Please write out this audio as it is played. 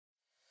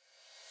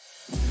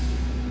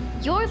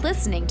You're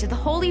listening to the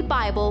Holy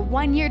Bible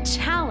 1-Year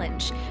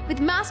Challenge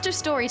with Master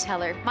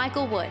Storyteller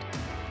Michael Wood,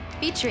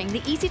 featuring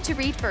the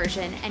easy-to-read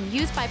version and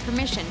used by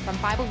permission from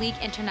Bible League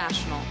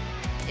International.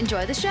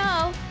 Enjoy the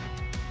show!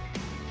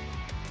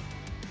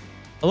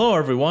 Hello,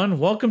 everyone.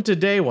 Welcome to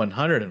day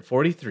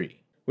 143.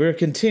 We're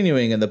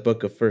continuing in the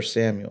book of 1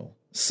 Samuel.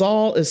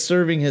 Saul is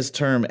serving his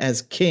term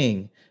as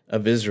king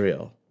of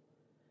Israel,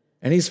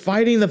 and he's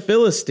fighting the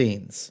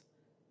Philistines.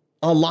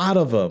 A lot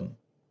of them.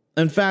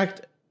 In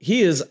fact,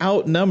 he is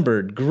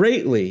outnumbered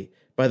greatly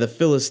by the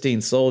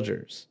Philistine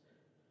soldiers.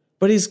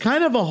 But he's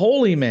kind of a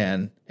holy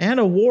man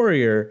and a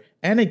warrior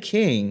and a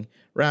king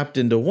wrapped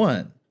into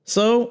one.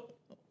 So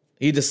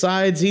he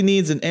decides he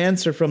needs an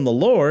answer from the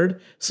Lord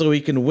so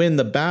he can win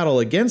the battle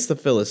against the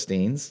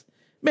Philistines.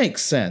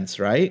 Makes sense,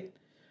 right?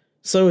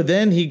 So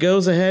then he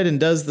goes ahead and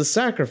does the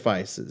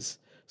sacrifices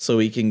so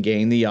he can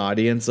gain the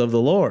audience of the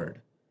Lord.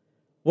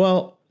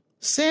 Well,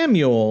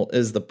 Samuel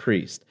is the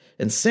priest,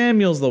 and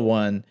Samuel's the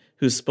one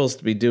who's supposed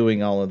to be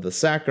doing all of the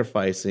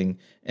sacrificing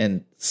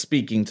and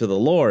speaking to the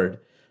Lord.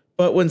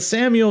 But when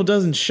Samuel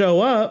doesn't show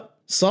up,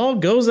 Saul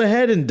goes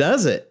ahead and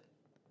does it.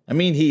 I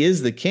mean, he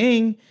is the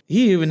king.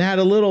 He even had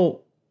a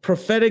little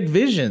prophetic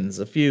visions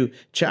a few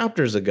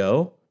chapters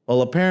ago.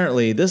 Well,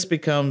 apparently this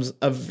becomes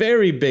a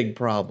very big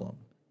problem.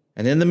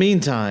 And in the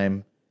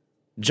meantime,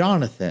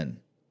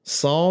 Jonathan,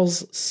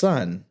 Saul's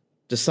son,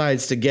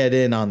 decides to get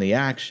in on the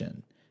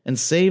action and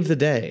save the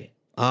day.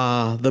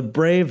 Ah, the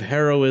brave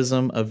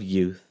heroism of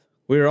youth.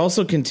 We are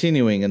also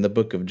continuing in the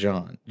book of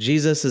John.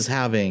 Jesus is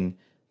having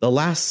the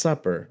Last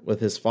Supper with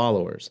his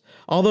followers.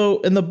 Although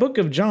in the book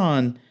of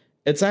John,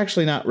 it's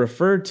actually not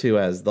referred to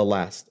as the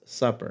Last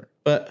Supper.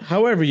 But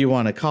however you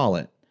want to call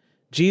it,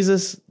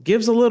 Jesus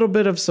gives a little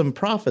bit of some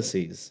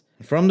prophecies.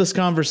 From this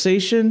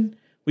conversation,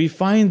 we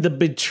find the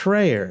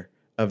betrayer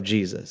of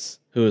Jesus,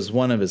 who is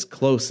one of his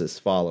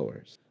closest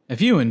followers. If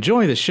you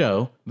enjoy the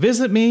show,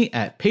 visit me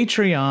at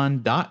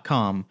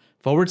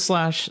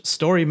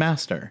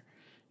patreon.com/storymaster.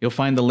 You'll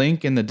find the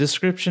link in the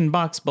description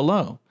box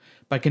below.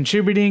 By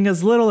contributing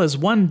as little as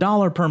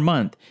 $1 per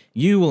month,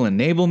 you will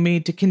enable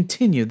me to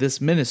continue this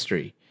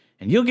ministry,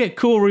 and you'll get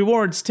cool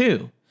rewards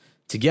too.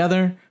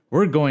 Together,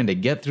 we're going to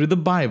get through the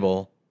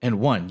Bible in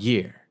 1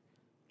 year.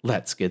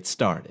 Let's get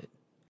started.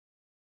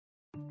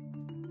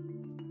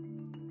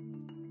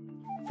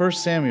 1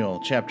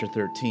 Samuel chapter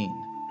 13.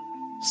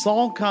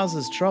 Saul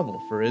causes trouble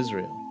for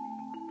Israel.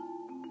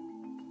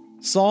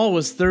 Saul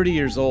was 30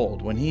 years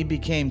old when he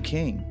became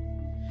king.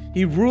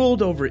 He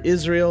ruled over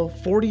Israel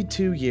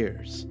 42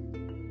 years.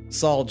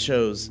 Saul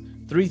chose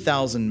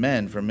 3,000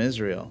 men from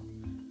Israel.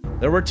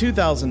 There were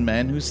 2,000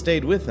 men who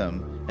stayed with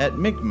him at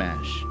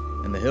Michmash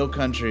in the hill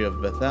country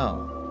of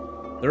Bethel.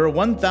 There were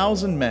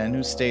 1,000 men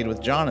who stayed with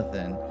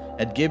Jonathan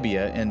at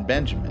Gibeah in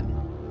Benjamin.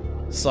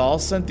 Saul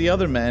sent the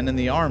other men in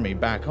the army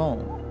back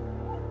home.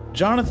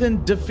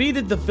 Jonathan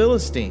defeated the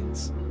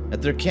Philistines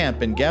at their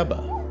camp in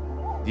Geba.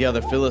 The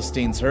other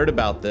Philistines heard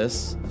about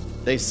this.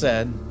 They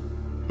said,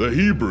 "The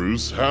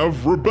Hebrews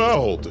have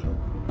rebelled."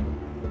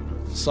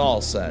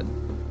 Saul said,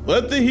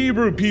 "Let the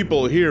Hebrew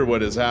people hear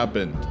what has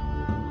happened."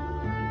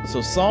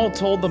 So Saul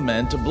told the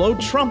men to blow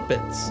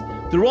trumpets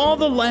through all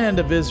the land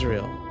of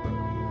Israel.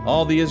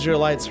 All the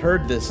Israelites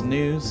heard this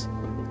news.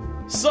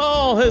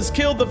 "Saul has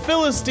killed the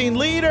Philistine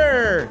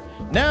leader!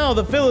 Now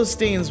the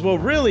Philistines will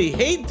really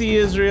hate the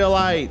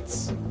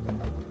Israelites."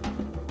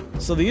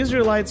 So the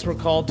Israelites were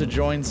called to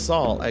join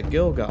Saul at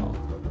Gilgal.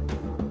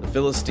 The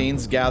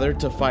Philistines gathered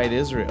to fight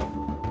Israel.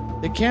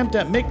 They camped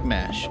at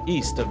Michmash,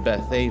 east of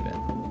Bethaven.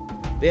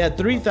 They had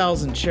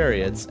 3,000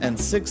 chariots and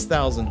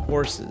 6,000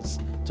 horses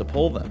to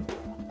pull them.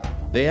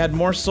 They had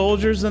more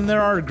soldiers than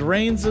there are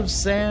grains of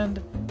sand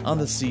on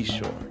the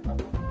seashore.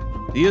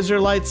 The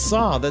Israelites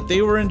saw that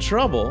they were in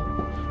trouble,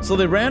 so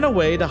they ran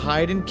away to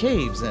hide in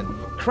caves and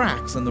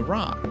cracks in the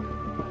rock.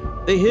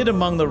 They hid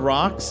among the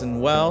rocks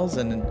and wells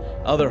and in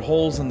other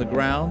holes in the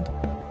ground.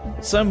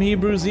 Some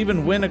Hebrews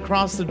even went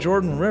across the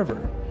Jordan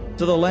River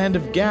to the land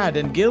of Gad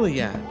and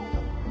Gilead.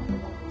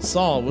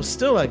 Saul was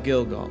still at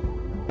Gilgal,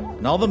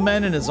 and all the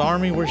men in his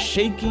army were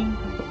shaking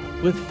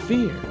with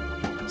fear.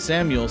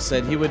 Samuel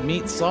said he would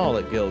meet Saul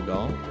at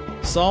Gilgal.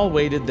 Saul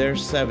waited there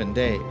 7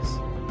 days.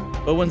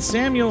 But when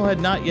Samuel had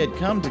not yet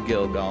come to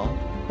Gilgal,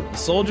 the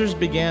soldiers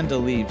began to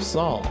leave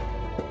Saul.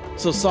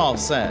 So Saul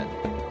said,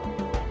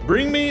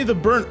 "Bring me the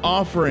burnt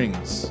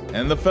offerings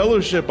and the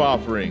fellowship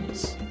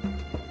offerings."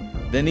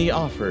 Then he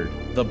offered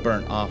the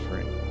burnt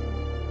offering.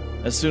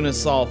 As soon as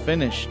Saul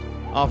finished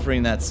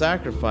offering that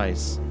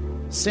sacrifice,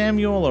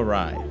 Samuel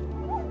arrived.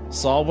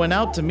 Saul went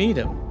out to meet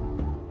him.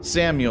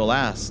 Samuel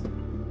asked,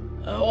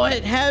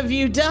 "What have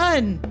you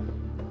done?"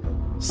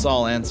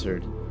 Saul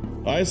answered,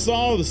 "I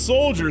saw the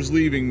soldiers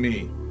leaving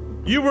me.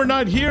 You were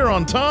not here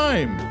on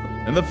time,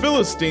 and the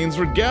Philistines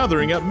were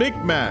gathering at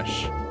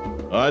Michmash.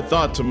 I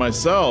thought to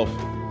myself,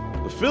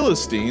 the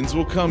Philistines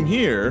will come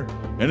here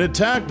and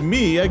attack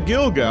me at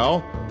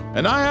Gilgal,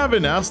 and I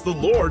haven't asked the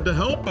Lord to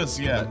help us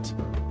yet.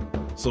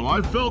 So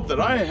I felt that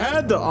I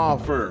had to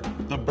offer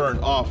the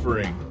burnt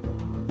offering."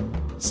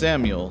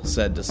 Samuel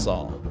said to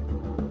Saul,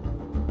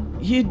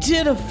 You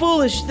did a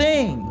foolish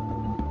thing.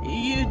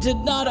 You did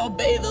not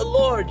obey the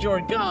Lord your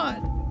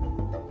God.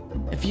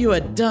 If you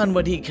had done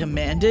what he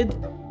commanded,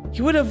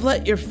 he would have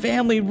let your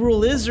family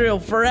rule Israel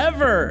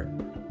forever.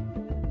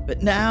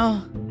 But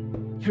now,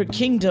 your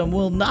kingdom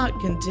will not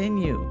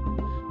continue.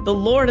 The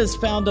Lord has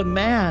found a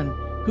man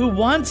who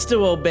wants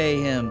to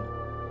obey him.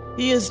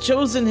 He has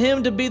chosen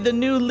him to be the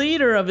new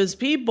leader of his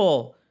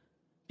people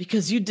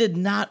because you did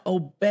not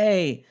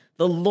obey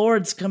the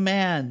Lord's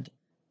command."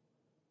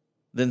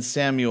 Then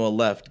Samuel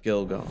left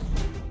Gilgal.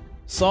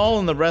 Saul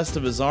and the rest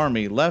of his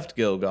army left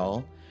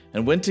Gilgal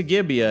and went to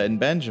Gibeah in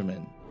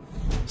Benjamin.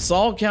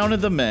 Saul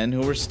counted the men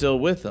who were still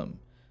with him.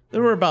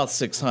 There were about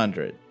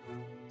 600.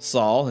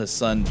 Saul, his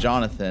son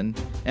Jonathan,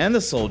 and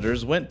the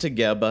soldiers went to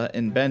Geba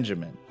in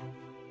Benjamin.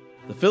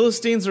 The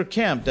Philistines were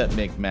camped at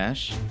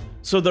Michmash,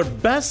 so their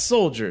best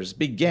soldiers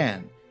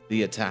began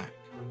the attack.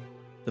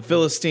 The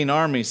Philistine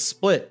army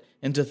split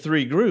into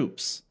 3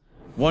 groups.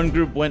 One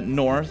group went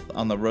north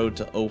on the road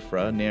to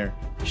Ophrah near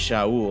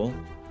Shaul.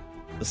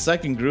 The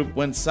second group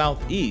went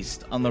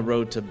southeast on the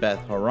road to Beth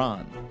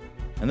Horon.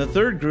 And the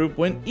third group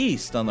went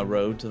east on the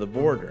road to the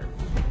border.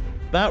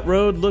 That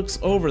road looks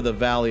over the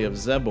valley of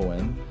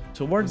Zeboim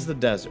towards the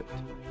desert.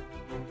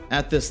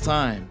 At this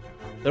time,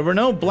 there were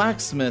no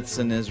blacksmiths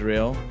in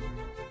Israel.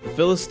 The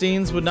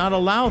Philistines would not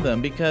allow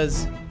them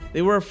because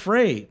they were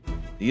afraid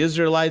the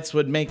Israelites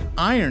would make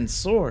iron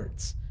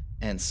swords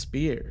and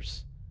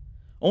spears.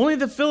 Only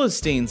the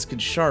Philistines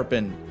could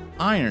sharpen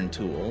iron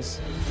tools.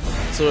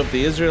 So if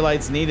the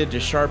Israelites needed to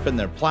sharpen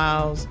their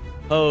plows,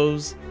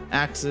 hoes,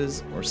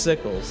 axes, or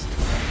sickles,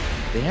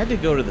 they had to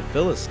go to the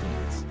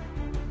Philistines.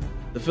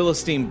 The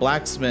Philistine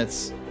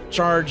blacksmiths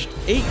charged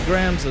 8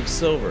 grams of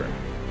silver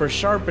for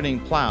sharpening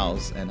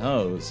plows and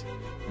hoes,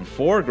 and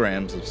 4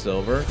 grams of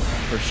silver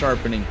for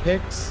sharpening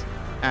picks,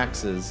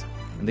 axes,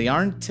 and the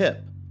iron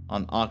tip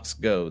on ox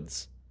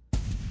goads.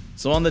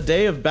 So on the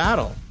day of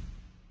battle,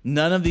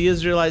 none of the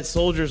Israelite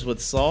soldiers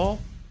with Saul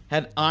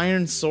had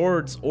iron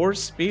swords or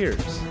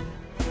spears.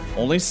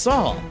 Only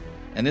Saul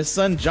and his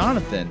son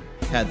Jonathan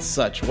had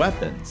such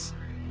weapons.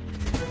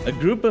 A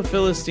group of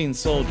Philistine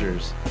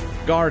soldiers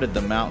guarded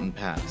the mountain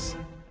pass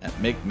at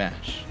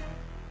Michmash.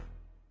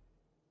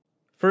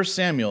 1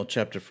 Samuel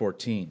chapter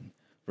 14,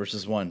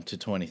 verses 1 to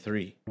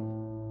 23.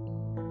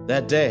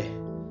 That day,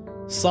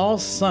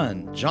 Saul's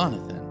son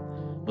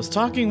Jonathan was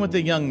talking with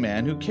a young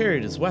man who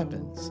carried his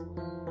weapons.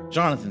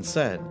 Jonathan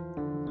said,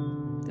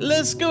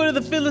 "Let's go to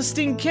the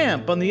Philistine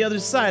camp on the other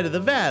side of the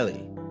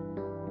valley."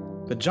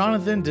 But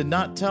Jonathan did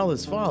not tell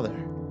his father.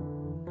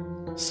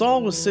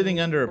 Saul was sitting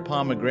under a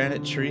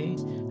pomegranate tree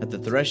at the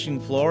threshing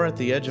floor at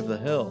the edge of the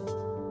hill.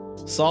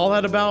 Saul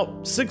had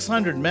about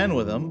 600 men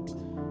with him.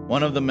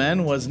 One of the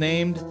men was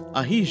named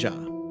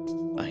Ahijah.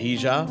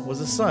 Ahijah was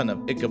the son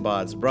of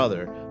Ichabod's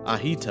brother,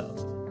 Ahitub.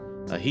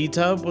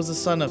 Ahitub was the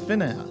son of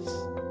Phinehas.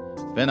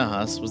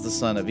 Phinehas was the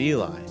son of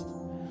Eli.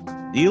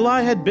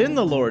 Eli had been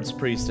the Lord's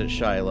priest at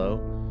Shiloh.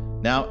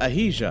 Now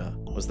Ahijah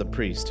was the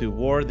priest who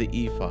wore the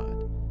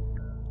ephod.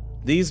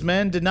 These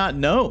men did not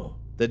know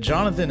that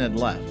Jonathan had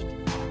left.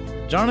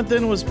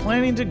 Jonathan was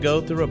planning to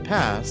go through a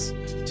pass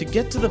to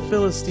get to the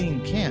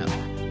Philistine camp.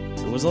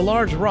 There was a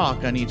large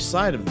rock on each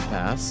side of the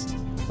pass.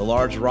 The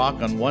large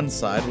rock on one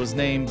side was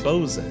named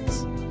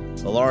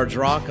Bozez. The large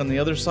rock on the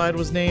other side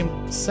was named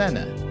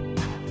Seneh.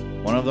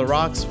 One of the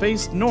rocks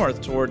faced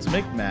north towards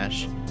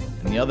Michmash,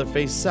 and the other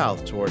faced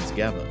south towards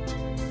Geba.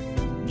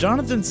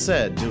 Jonathan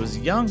said to his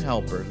young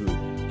helper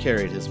who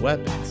carried his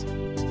weapons,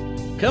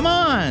 "Come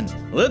on,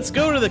 let's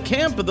go to the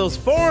camp of those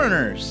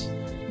foreigners.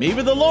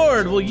 Maybe the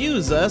Lord will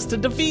use us to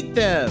defeat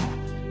them.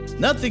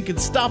 Nothing can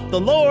stop the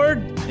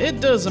Lord.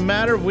 It doesn't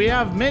matter if we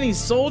have many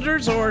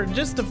soldiers or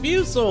just a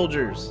few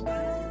soldiers."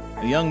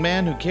 The young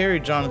man who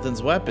carried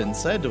Jonathan's weapon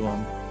said to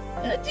him,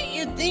 "Do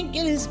you think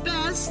it is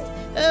best?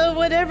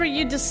 Whatever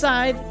you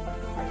decide.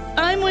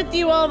 I'm with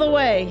you all the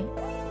way."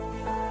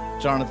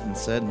 Jonathan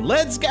said,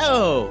 "Let's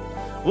go.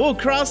 We'll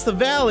cross the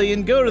valley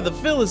and go to the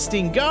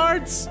Philistine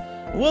guards.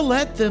 We'll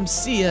let them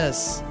see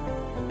us.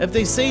 If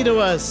they say to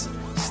us,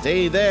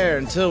 'Stay there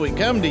until we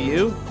come to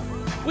you,'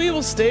 we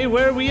will stay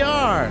where we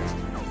are.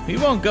 We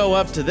won't go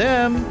up to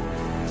them.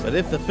 But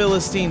if the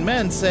Philistine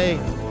men say,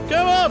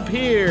 'Come up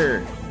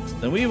here,'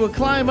 then we will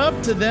climb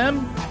up to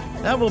them.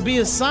 That will be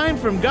a sign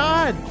from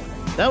God.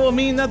 That will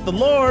mean that the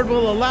Lord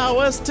will allow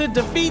us to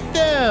defeat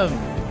them."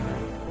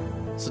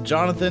 So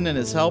Jonathan and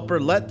his helper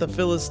let the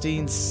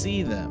Philistines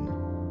see them.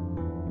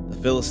 The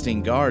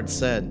Philistine guard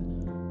said,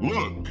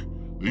 Look,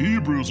 the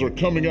Hebrews are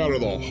coming out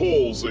of the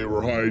holes they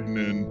were hiding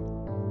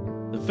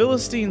in. The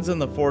Philistines in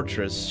the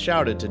fortress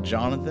shouted to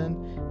Jonathan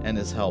and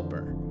his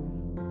helper,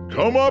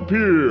 Come up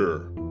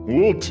here.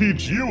 We'll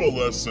teach you a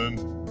lesson.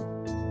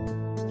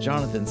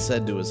 Jonathan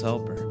said to his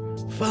helper,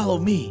 "Follow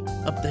me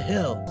up the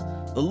hill.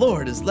 The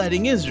Lord is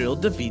letting Israel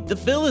defeat the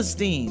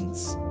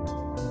Philistines."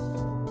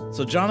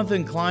 So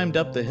Jonathan climbed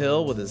up the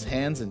hill with his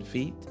hands and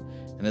feet,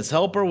 and his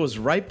helper was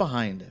right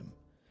behind him.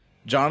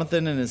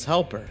 Jonathan and his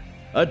helper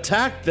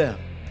attacked them.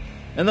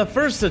 In the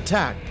first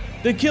attack,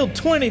 they killed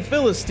 20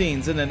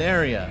 Philistines in an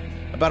area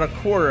about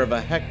a quarter of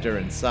a hectare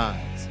in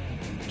size.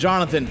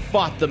 Jonathan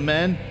fought the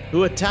men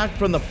who attacked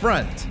from the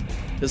front.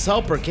 His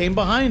helper came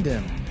behind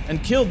him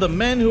and killed the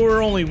men who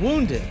were only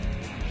wounded.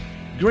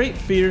 Great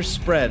fear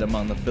spread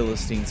among the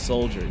Philistine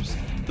soldiers,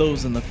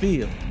 those in the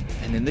field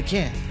and in the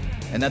camp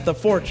and at the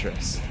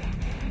fortress.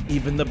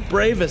 Even the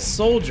bravest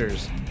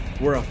soldiers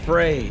were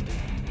afraid.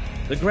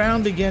 The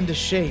ground began to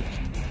shake,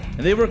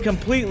 and they were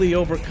completely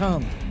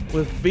overcome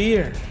with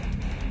fear.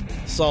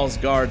 Saul's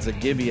guards at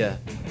Gibeah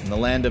in the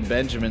land of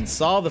Benjamin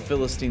saw the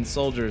Philistine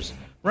soldiers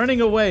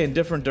running away in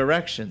different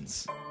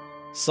directions.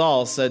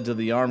 Saul said to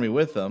the army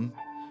with them,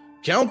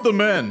 "Count the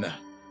men.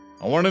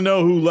 I want to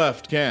know who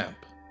left camp."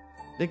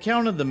 They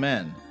counted the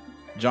men.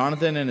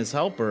 Jonathan and his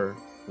helper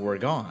were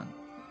gone.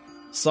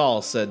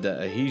 Saul said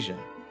to Ahijah,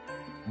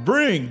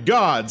 "Bring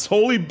God's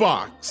holy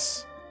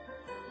box."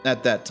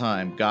 At that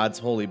time, God's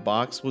holy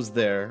box was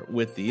there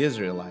with the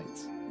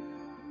Israelites.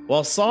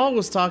 While Saul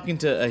was talking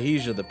to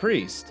Ahijah the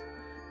priest,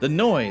 the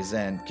noise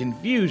and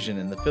confusion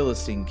in the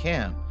Philistine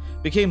camp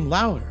became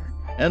louder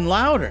and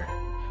louder.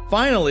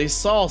 Finally,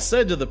 Saul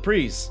said to the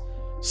priests,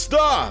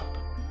 "Stop!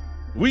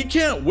 We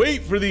can't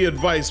wait for the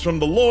advice from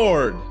the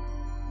Lord."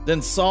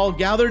 Then Saul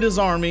gathered his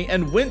army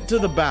and went to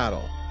the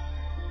battle.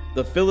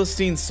 The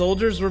Philistine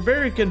soldiers were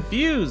very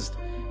confused.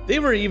 They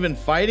were even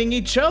fighting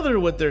each other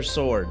with their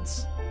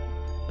swords.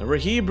 There were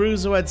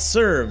Hebrews who had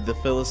served the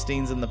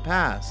Philistines in the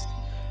past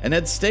and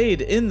had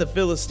stayed in the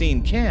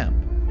Philistine camp.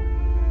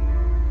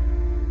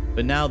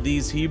 But now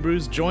these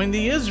Hebrews joined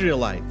the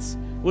Israelites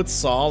with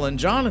Saul and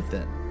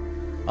Jonathan.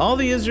 All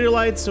the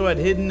Israelites who had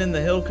hidden in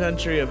the hill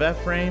country of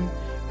Ephraim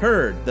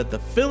heard that the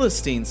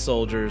Philistine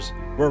soldiers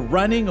were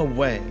running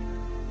away.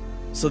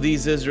 So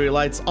these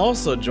Israelites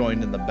also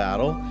joined in the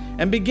battle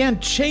and began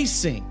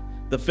chasing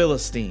the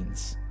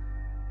Philistines.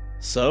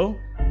 So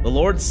the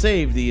Lord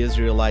saved the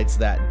Israelites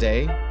that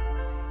day.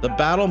 The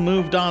battle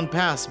moved on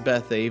past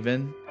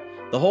Beth-aven.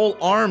 The whole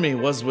army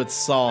was with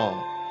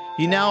Saul.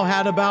 He now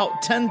had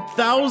about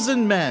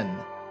 10,000 men.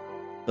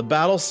 The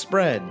battle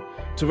spread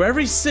to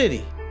every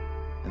city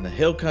in the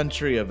hill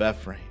country of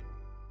Ephraim.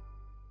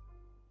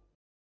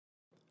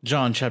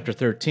 John chapter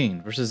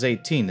 13, verses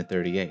 18 to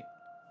 38.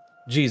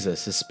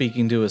 Jesus is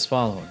speaking to his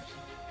followers.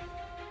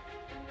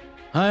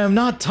 I am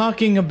not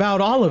talking about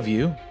all of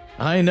you.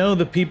 I know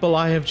the people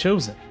I have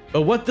chosen,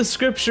 but what the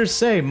scriptures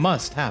say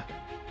must happen.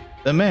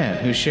 The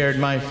man who shared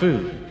my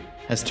food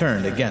has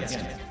turned against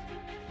me.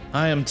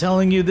 I am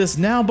telling you this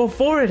now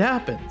before it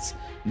happens.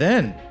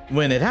 Then,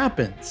 when it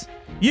happens,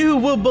 you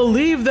will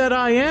believe that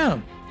I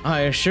am.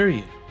 I assure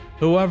you,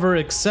 whoever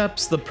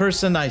accepts the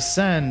person I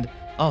send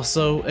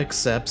also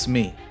accepts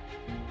me.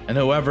 And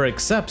whoever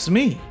accepts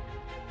me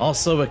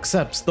also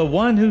accepts the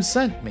one who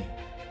sent me.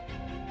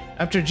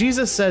 After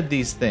Jesus said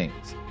these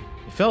things,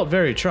 he felt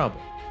very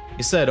troubled.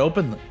 He said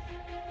openly,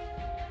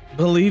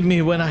 Believe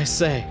me when I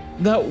say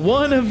that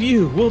one of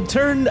you will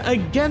turn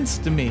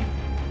against me.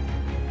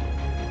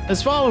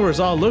 His followers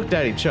all looked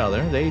at each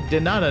other. They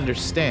did not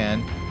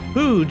understand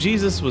who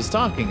Jesus was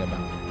talking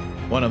about.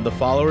 One of the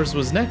followers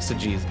was next to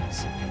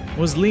Jesus,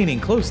 was leaning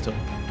close to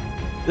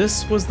him.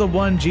 This was the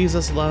one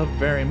Jesus loved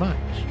very much.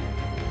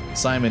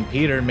 Simon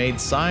Peter made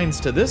signs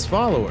to this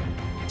follower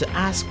to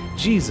ask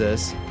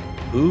Jesus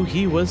who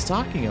he was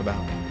talking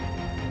about.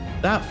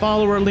 That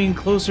follower leaned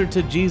closer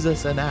to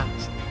Jesus and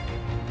asked,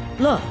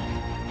 Lord,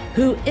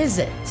 who is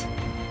it?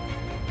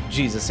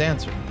 Jesus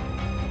answered,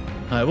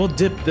 I will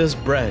dip this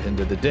bread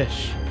into the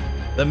dish.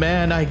 The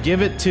man I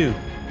give it to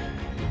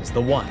is the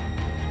one.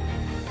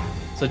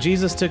 So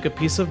Jesus took a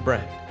piece of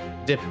bread,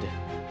 dipped it,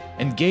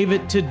 and gave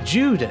it to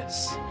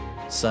Judas,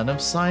 son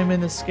of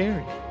Simon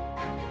Iscariot.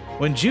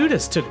 When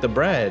Judas took the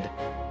bread,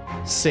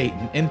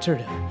 Satan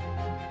entered him.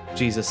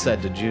 Jesus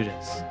said to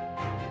Judas,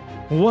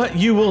 What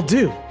you will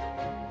do,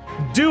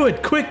 do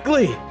it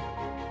quickly.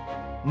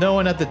 No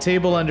one at the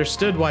table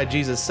understood why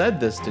Jesus said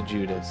this to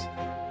Judas.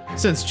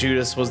 Since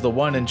Judas was the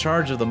one in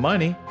charge of the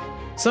money,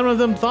 some of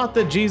them thought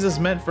that Jesus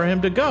meant for him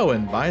to go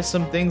and buy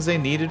some things they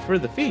needed for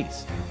the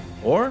feast.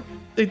 Or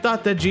they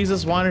thought that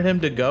Jesus wanted him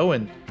to go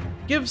and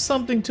give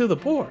something to the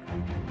poor.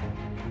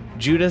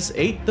 Judas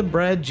ate the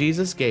bread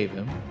Jesus gave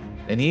him,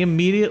 and he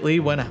immediately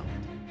went out.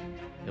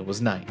 It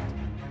was night.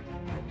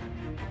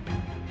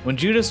 When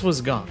Judas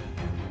was gone,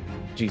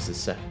 Jesus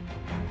said,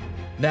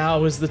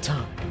 Now is the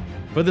time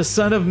for the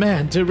Son of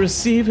Man to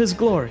receive his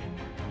glory,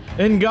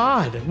 and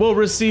God will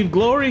receive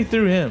glory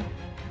through him.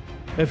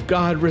 If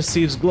God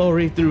receives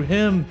glory through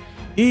him,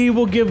 he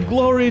will give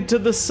glory to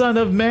the Son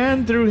of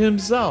Man through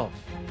himself,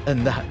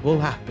 and that will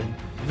happen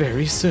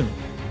very soon.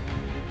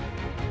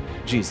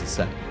 Jesus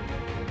said,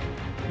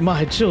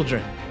 My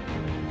children,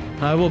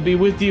 I will be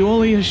with you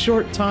only a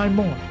short time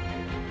more.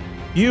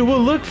 You will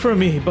look for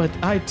me, but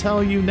I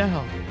tell you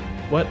now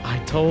what I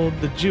told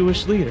the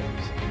Jewish leaders.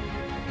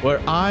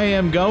 Where I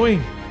am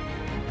going,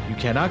 you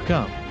cannot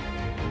come.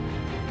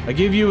 I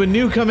give you a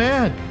new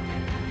command.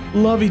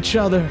 Love each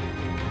other.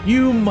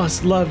 You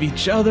must love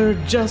each other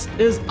just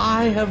as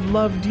I have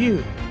loved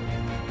you.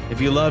 If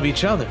you love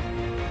each other,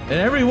 then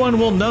everyone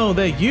will know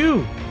that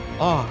you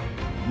are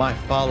my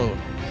followers.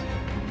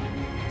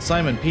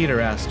 Simon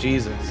Peter asked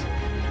Jesus,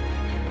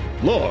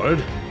 Lord,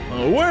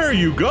 where are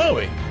you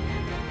going?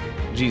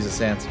 Jesus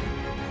answered,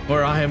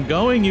 Where I am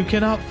going, you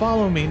cannot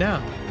follow me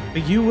now,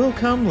 but you will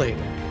come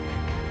later.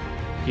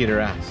 Peter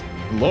asked,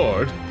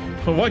 Lord,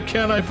 why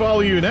can't I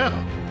follow you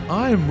now?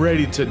 I am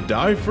ready to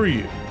die for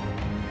you.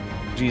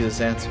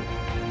 Jesus answered,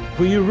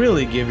 Will you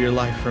really give your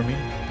life for me?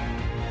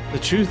 The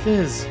truth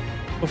is,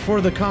 before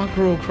the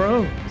cockerel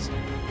crows,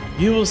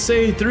 you will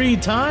say 3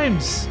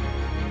 times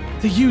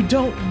that you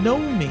don't know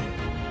me.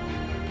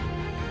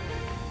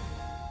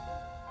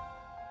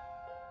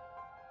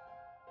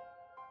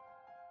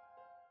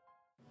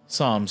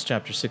 Psalms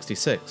chapter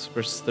 66,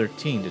 verses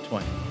 13 to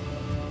 20.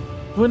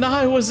 When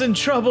I was in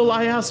trouble,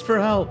 I asked for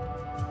help,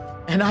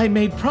 and I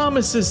made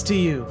promises to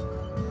you.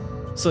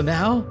 So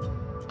now,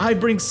 I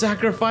bring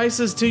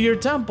sacrifices to your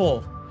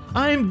temple.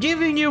 I am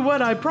giving you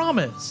what I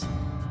promised.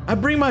 I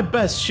bring my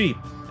best sheep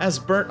as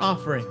burnt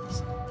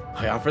offerings.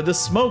 I offer the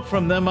smoke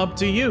from them up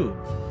to you.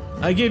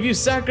 I give you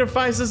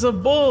sacrifices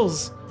of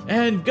bulls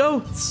and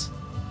goats.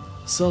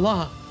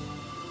 Salah.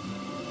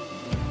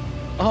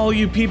 All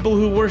you people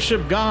who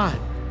worship God,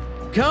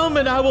 come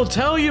and I will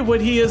tell you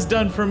what he has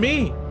done for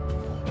me.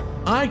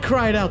 I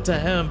cried out to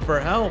him for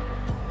help,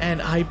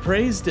 and I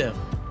praised him.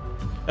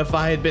 If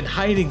I had been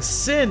hiding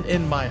sin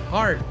in my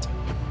heart,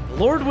 the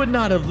Lord would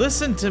not have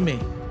listened to me.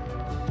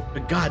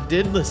 But God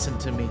did listen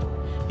to me.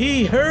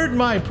 He heard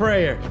my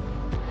prayer.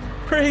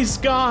 Praise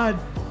God.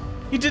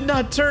 He did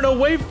not turn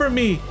away from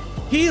me.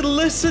 He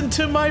listened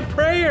to my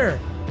prayer.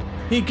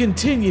 He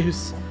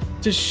continues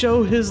to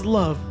show his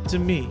love to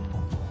me.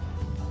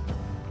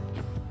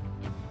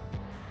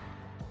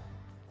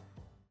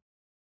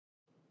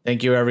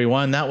 Thank you,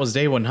 everyone. That was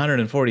day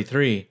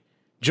 143.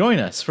 Join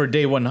us for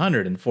day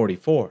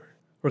 144.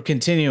 We're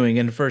continuing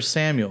in 1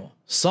 Samuel.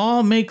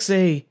 Saul makes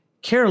a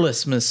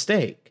careless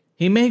mistake.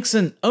 He makes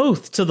an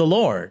oath to the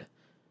Lord,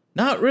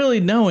 not really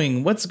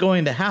knowing what's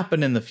going to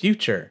happen in the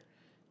future.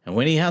 And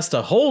when he has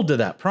to hold to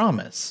that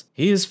promise,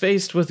 he is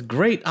faced with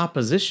great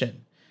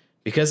opposition,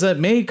 because it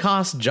may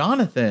cost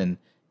Jonathan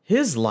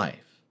his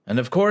life. And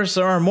of course,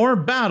 there are more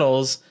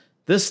battles,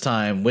 this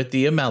time with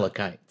the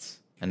Amalekites.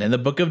 And in the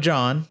book of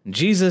John,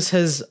 Jesus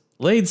has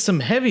laid some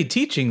heavy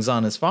teachings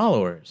on his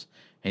followers,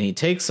 and he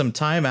takes some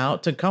time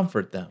out to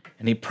comfort them.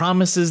 And he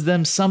promises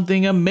them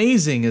something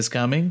amazing is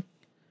coming.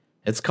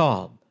 It's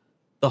called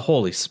the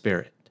Holy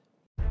Spirit.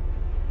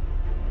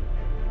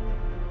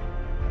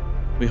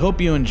 We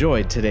hope you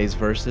enjoyed today's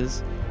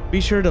verses.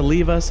 Be sure to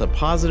leave us a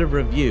positive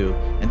review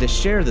and to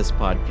share this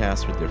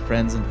podcast with your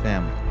friends and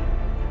family.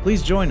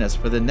 Please join us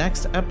for the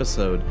next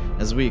episode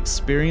as we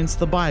experience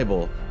the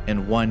Bible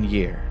in 1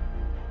 year.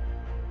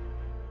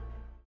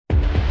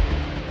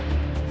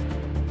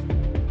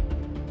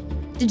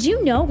 Did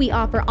you know we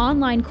offer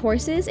online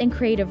courses in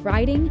creative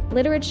writing,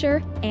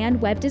 literature,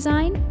 and web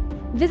design?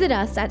 Visit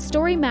us at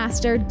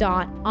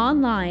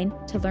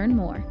storymaster.online to learn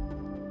more.